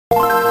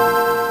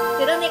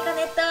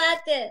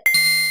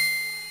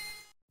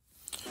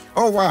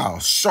Oh wow,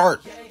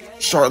 short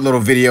little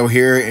video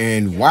here,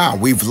 and wow,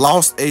 we've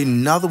lost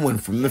another one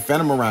from the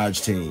Phantom Mirage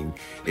team.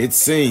 It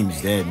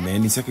seems that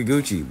Mandy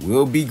Sekiguchi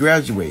will be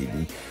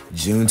graduating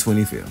June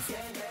 25th.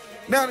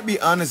 Now, to be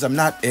honest, I'm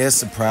not as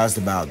surprised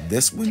about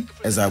this one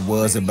as I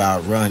was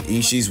about Run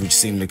Ishii's, which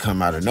seemed to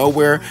come out of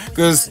nowhere,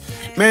 because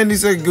Mandy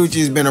Sekiguchi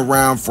has been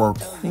around for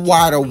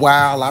quite a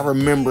while. I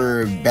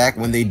remember back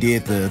when they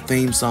did the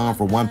theme song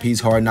for One Piece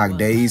Hard Knock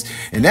Days,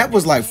 and that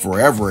was like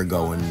forever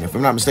ago, and if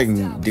I'm not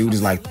mistaken, dude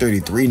is like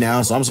 33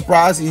 now, so I'm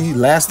surprised he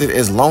lasted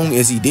as long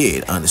as he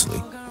did, honestly.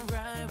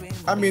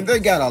 I mean, they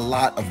got a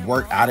lot of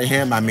work out of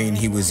him. I mean,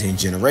 he was in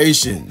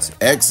Generations,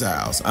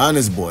 Exiles,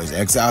 Honest Boyz,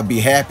 Exile Be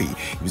Happy.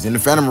 He was in the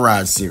Phantom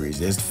Mirage series.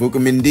 There's the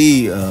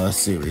Mendi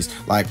series.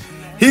 Like,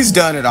 he's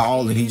done it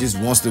all, and he just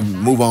wants to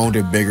move on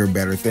to bigger,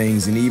 better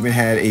things, and he even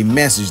had a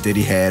message that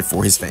he had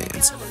for his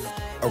fans.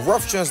 A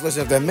rough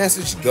translation of that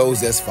message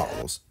goes as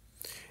follows.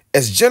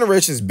 As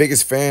Generation's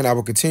biggest fan, I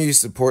will continue to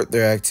support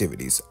their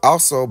activities.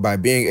 Also, by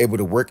being able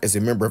to work as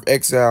a member of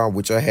Exile,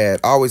 which I had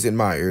always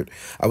admired,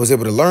 I was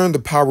able to learn the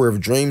power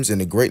of dreams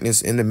and the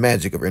greatness and the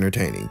magic of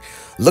entertaining.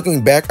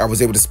 Looking back, I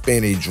was able to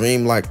spend a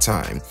dreamlike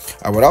time.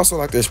 I would also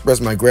like to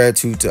express my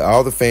gratitude to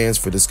all the fans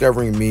for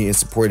discovering me and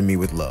supporting me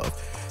with love.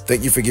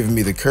 Thank you for giving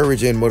me the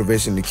courage and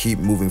motivation to keep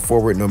moving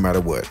forward no matter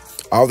what.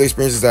 All the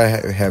experiences I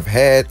have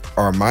had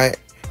are my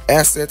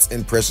assets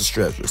and precious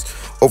treasures.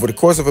 Over the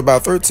course of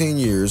about 13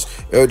 years,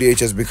 LDH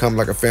has become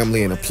like a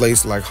family and a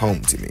place like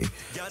home to me.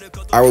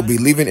 I will be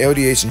leaving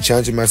LDH and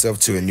challenging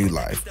myself to a new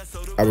life.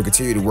 I will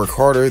continue to work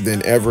harder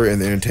than ever in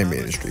the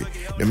entertainment industry.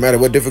 No matter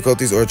what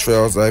difficulties or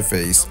trials I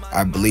face,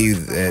 I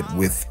believe that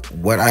with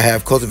what I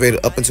have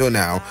cultivated up until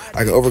now,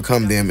 I can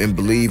overcome them and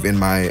believe in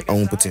my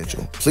own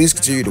potential. Please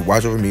continue to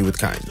watch over me with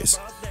kindness.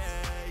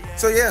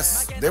 So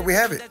yes, there we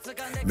have it.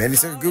 Mandy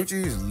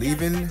Sekiguchi is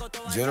leaving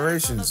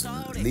Generations,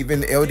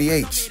 leaving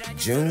LDH,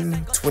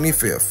 June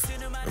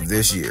 25th of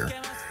this year.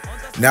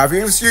 Now, if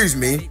you'll excuse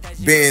me,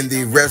 being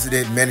the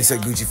resident Mandy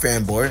Sekiguchi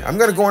fanboy, I'm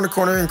gonna go in the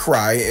corner and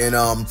cry, and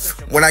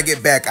when I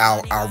get back,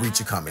 I'll read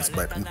your comments.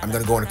 But I'm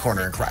gonna go in the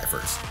corner and cry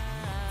first.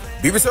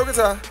 Bibi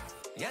Sogata.